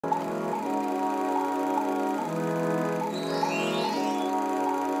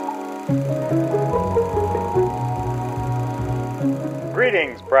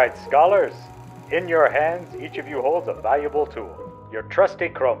Greetings, bright scholars! In your hands, each of you holds a valuable tool, your trusty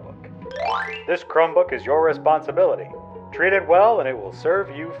Chromebook. This Chromebook is your responsibility. Treat it well and it will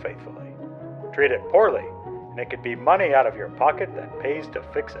serve you faithfully. Treat it poorly, and it could be money out of your pocket that pays to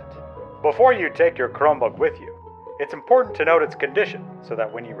fix it. Before you take your Chromebook with you, it's important to note its condition so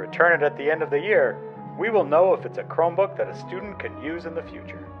that when you return it at the end of the year, we will know if it's a Chromebook that a student can use in the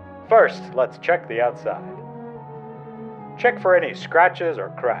future. First, let's check the outside. Check for any scratches or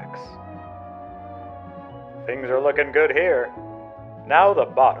cracks. Things are looking good here. Now the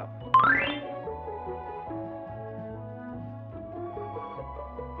bottom.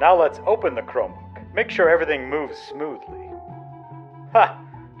 Now let's open the Chromebook. Make sure everything moves smoothly. Ha!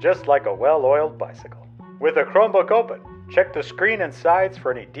 Just like a well-oiled bicycle. With the Chromebook open, check the screen and sides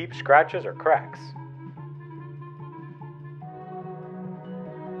for any deep scratches or cracks.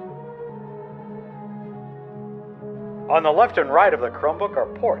 On the left and right of the Chromebook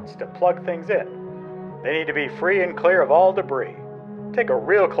are ports to plug things in. They need to be free and clear of all debris. Take a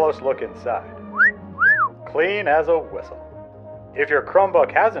real close look inside. Clean as a whistle. If your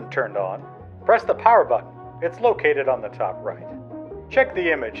Chromebook hasn't turned on, press the power button. It's located on the top right. Check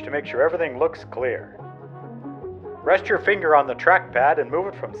the image to make sure everything looks clear. Rest your finger on the trackpad and move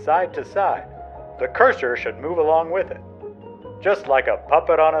it from side to side. The cursor should move along with it, just like a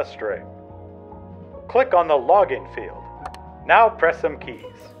puppet on a string. Click on the login field. Now press some keys.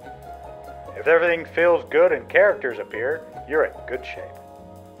 If everything feels good and characters appear, you're in good shape.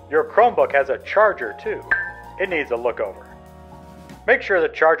 Your Chromebook has a charger too. It needs a look over. Make sure the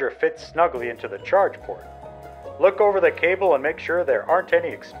charger fits snugly into the charge port. Look over the cable and make sure there aren't any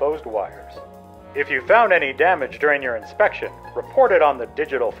exposed wires. If you found any damage during your inspection, report it on the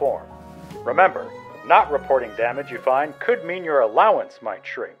digital form. Remember, not reporting damage you find could mean your allowance might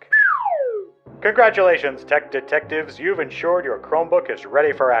shrink. Congratulations, tech detectives, you've ensured your Chromebook is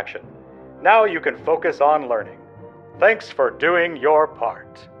ready for action. Now you can focus on learning. Thanks for doing your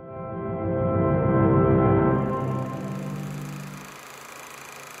part.